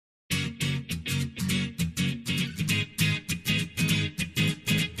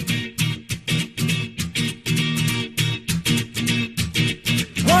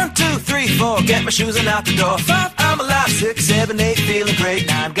4, get my shoes and out the door. 5, I'm alive. 6, 7, 8, feeling great.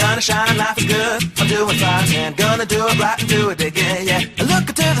 9, gonna shine, life is good. I'm doing fine, 10, gonna do it right and do it again, yeah. I look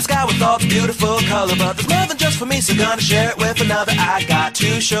into the sky with all the beautiful color, but there's more than just for me, so gonna share it with another. I got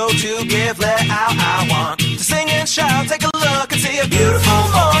to show, to give, let out. I want to sing and shout, take a look and see a beautiful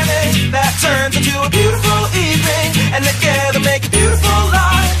morning that turns into a beautiful evening, and together make a beautiful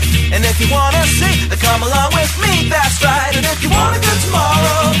life. And if you wanna see, then come along with me, that's right. And if you want a good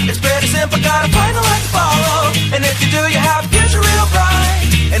tomorrow, it's pretty simple, gotta find a light to follow. And if you do, you have a future real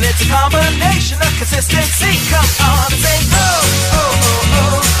bright. And it's a combination of consistency. Come on and sing, oh, oh,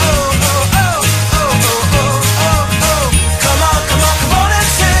 oh, oh, oh, oh, oh, oh, oh, oh, oh, oh. Come on, come on, come on and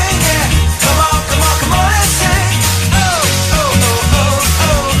sing, yeah. Come on, come on, come on and sing. Oh, oh, oh, oh,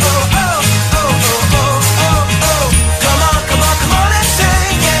 oh, oh, oh, oh, oh, oh, oh, oh. Come on, come on, come on and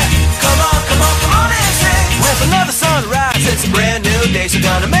sing, yeah. Come on, come on, come on and sing. With another sunrise, it's a brand new day, so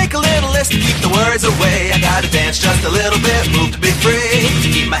gonna make a little list to keep the words away. I gotta dance just a little bit, move to be free, to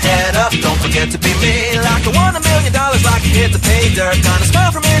keep my head up, don't forget to be me. Like I won $1 million, like I hit the pay dirt. Gonna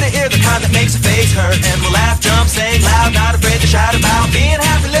smile from ear to ear, the kind that makes a face hurt. And we'll laugh, jump, sing loud, not afraid to shout about being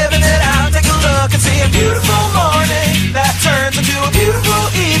happy.